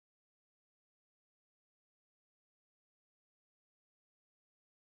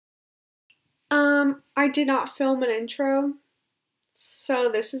I did not film an intro, so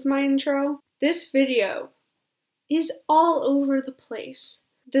this is my intro. This video is all over the place.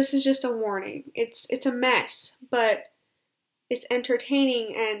 This is just a warning. It's a mess, but it's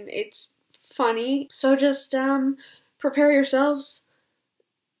entertaining and it's funny. So just prepare yourselves.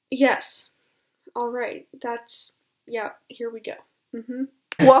 Yes. Alright, yeah, here we go.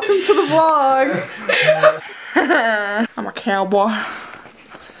 Welcome to the vlog. I'm a cowboy.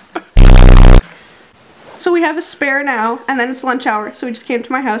 So we have a spare now, and then it's lunch hour, so we just came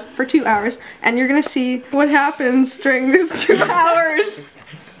to my house for 2 hours, and you're gonna see what happens during these 2 hours.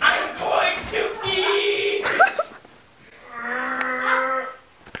 I'm going to pee!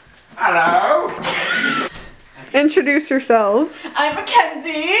 Hello? Introduce yourselves. I'm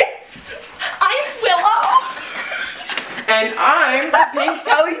Mackenzie. I'm Willow. And I'm the pink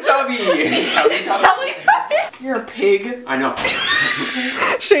Teletubby! Teletubby? You're a pig. I know.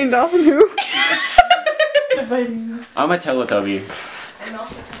 Shane Dawson who? I'm a Teletubby. I'm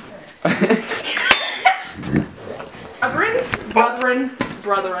also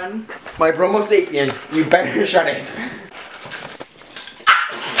Brethren. My Bromo Sapien, you better shut it.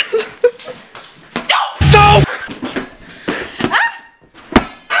 No!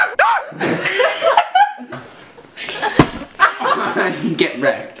 Get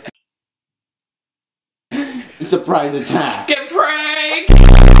wrecked. Surprise attack. Get pranked!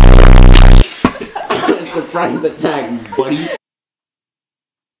 Surprise attack, buddy.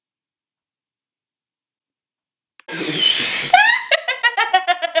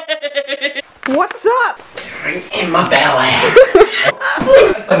 What's up? In my belly.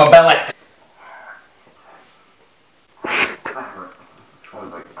 It's in my belly.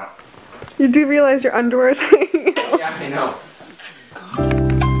 You do realize your underwear is hanging out. Yeah, I know.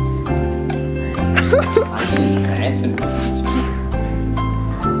 I need pants and boots.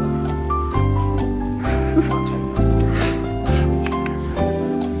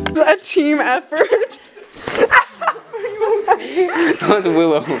 Is that a team effort? That was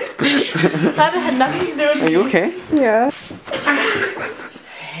Willow. That had nothing to do with me. Are you okay? Yeah.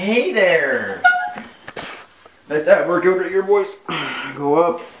 Hey there. Nice to work out at your voice. Go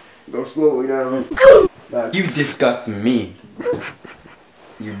up. Go slowly down. You disgust me.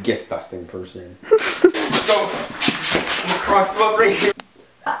 You disgusting person. Go. I'm cross up right here.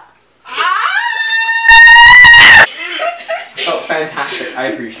 Oh, fantastic. I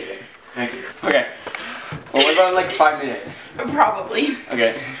appreciate it. Thank you. Okay. Well, what about in like 5 minutes? Probably.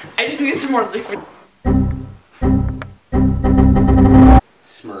 Okay. I just need some more liquid.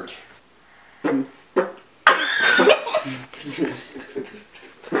 Smirch.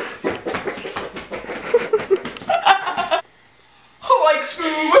 Like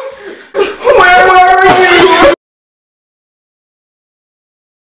Scoob. Where are you?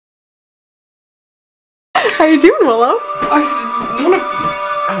 How you doing, Willow? I want to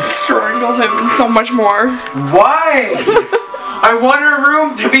strangle him and so much more. Why? I want our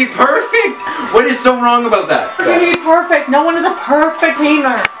room to be perfect. What is so wrong about that? It's gonna be perfect. No one is a perfect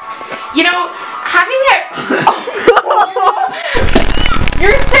painter. You know, having it.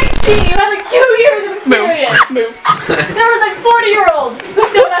 You're 16. You have like 2 years of experience. Move. There was like 40-year-olds who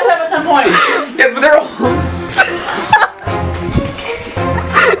still mess up at some point. Yeah, but they're all.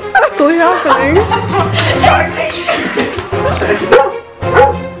 Actually happening.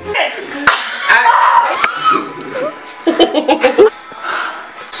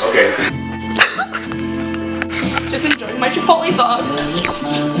 Okay. Just enjoying my chipotle sauce.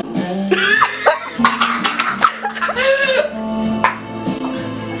 No.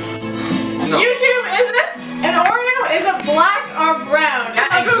 YouTube, is this an Oreo? Is it black or brown?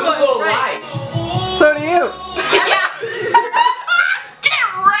 I Google right. So do you. Yeah. Get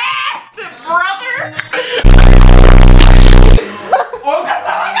wrecked, brother.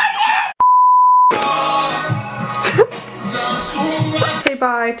 Say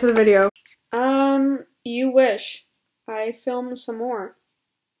bye to the video. You wish. I filmed some more.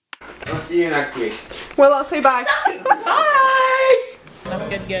 I'll see you next week. Well, I'll say bye. Bye.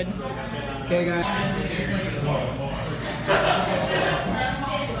 Good. Okay, guys.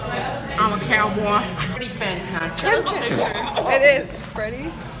 I'm a cowboy. Pretty fantastic. It is,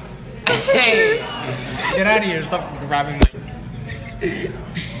 Freddie. Hey! Get out of here, stop grabbing me.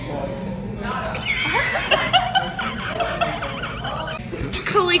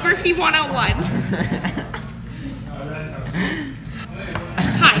 Calligraphy 101.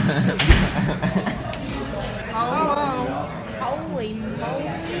 Hi. Holy moly.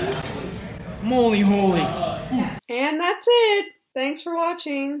 Moly holy. And that's it. Thanks for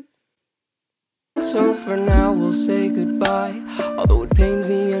watching. So for now we'll say goodbye. Although it pains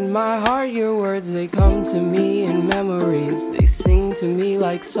me in my heart, your words words, they come to me in memories. They sing to me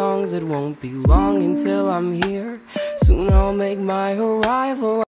like songs. It won't be long until I'm here. Soon I'll make my arrival.